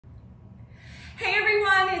Hey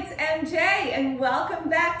everyone, it's MJ and welcome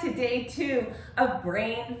back to day 2 of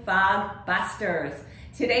Brain Fog Busters.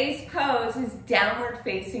 Today's pose is downward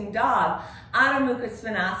facing dog, Adho Mukha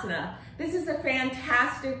Svanasana. This is a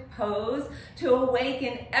fantastic pose to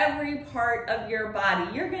awaken every part of your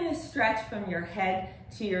body. You're going to stretch from your head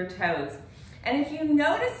to your toes. And if you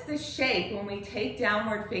notice the shape when we take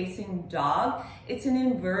downward facing dog, it's an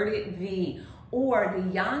inverted V, or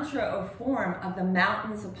the yantra or form of the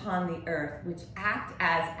mountains upon the earth, which act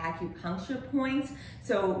as acupuncture points.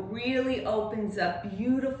 So it really opens up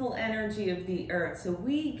beautiful energy of the earth. So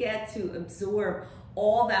we get to absorb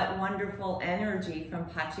all that wonderful energy from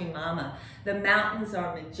Pachamama. The mountains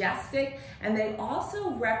are majestic, and they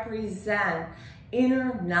also represent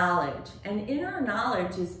inner knowledge. And inner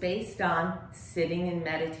knowledge is based on sitting in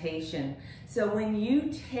meditation. So when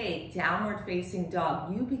you take downward facing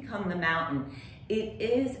dog, you become the mountain. It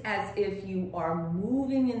is as if you are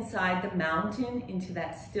moving inside the mountain into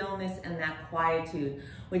that stillness and that quietude,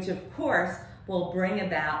 which of course will bring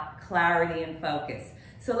about clarity and focus.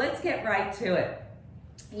 So let's get right to it.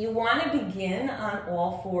 You want to begin on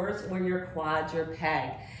all fours or your quads or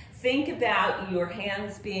peg. Think about your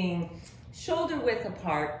hands being shoulder width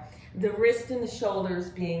apart, the wrist and the shoulders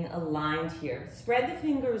being aligned here. Spread the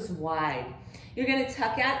fingers wide. You're going to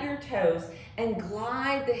tuck out your toes and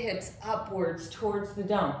glide the hips upwards towards the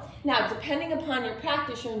dome. Now, depending upon your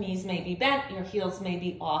practice, your knees may be bent, your heels may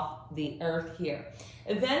be off the earth here.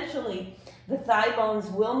 Eventually, the thigh bones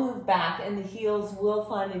will move back and the heels will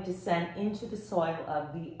find a descent into the soil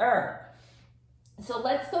of the earth. So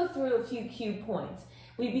let's go through a few cue points.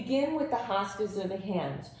 We begin with the hastas or the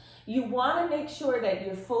hands. You want to make sure that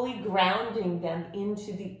you're fully grounding them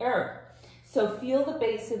into the earth. So feel the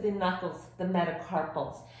base of the knuckles, the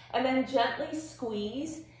metacarpals, and then gently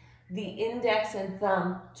squeeze the index and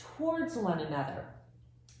thumb towards one another.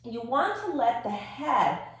 You want to let the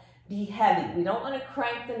head be heavy. We don't want to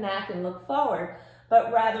crank the neck and look forward,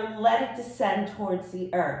 but rather let it descend towards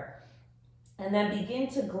the earth. And then begin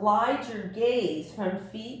to glide your gaze from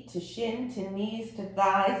feet to shin to knees to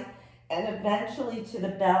thighs and eventually to the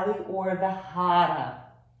belly or the hara.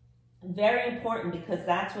 Very important, because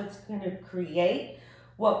that's what's going to create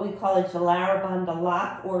what we call a Jalarabandha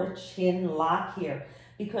lock or a chin lock here.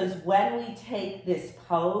 Because when we take this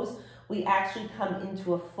pose, we actually come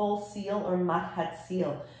into a full seal or Madhat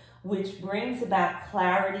seal, which brings about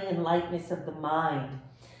clarity and lightness of the mind.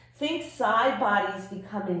 Think side bodies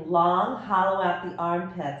becoming long, hollow out the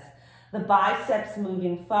armpits, the biceps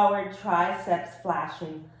moving forward, triceps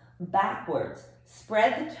flashing backwards.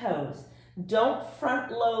 Spread the toes. Don't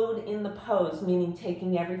front load in the pose, meaning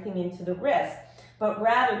taking everything into the wrist, but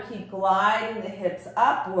rather keep gliding the hips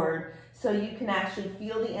upward so you can actually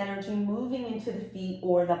feel the energy moving into the feet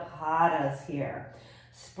or the padas here.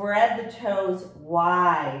 Spread the toes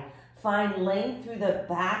wide. Find length through the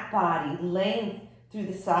back body, length through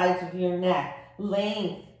the sides of your neck,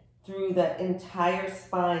 length through the entire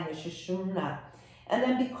spine, the Sushumna. And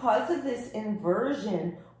then because of this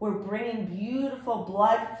inversion, we're bringing beautiful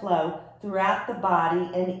blood flow throughout the body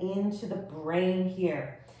and into the brain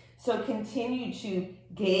here. So continue to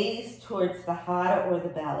gaze towards the hara or the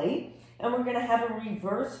belly, and we're going to have a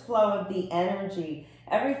reverse flow of the energy.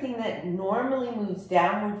 Everything that normally moves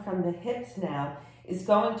downward from the hips now is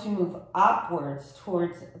going to move upwards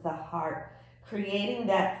towards the heart, creating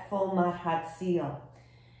that full Madhat seal.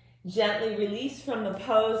 Gently release from the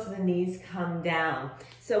pose, the knees come down.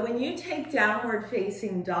 So when you take downward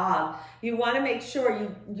facing dog, you want to make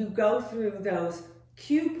sure you go through those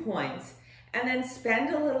cue points and then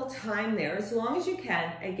spend a little time there as long as you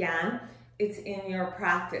can. Again, it's in your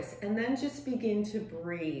practice. And then just begin to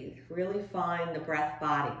breathe. Really find the breath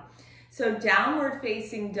body. So downward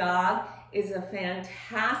facing dog is a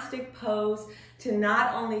fantastic pose to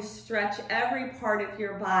not only stretch every part of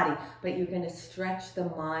your body, but you're going to stretch the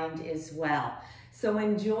mind as well. So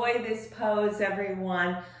enjoy this pose,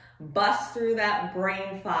 everyone. Bust through that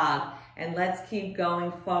brain fog, and let's keep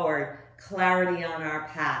going forward. Clarity on our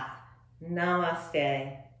path.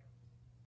 Namaste.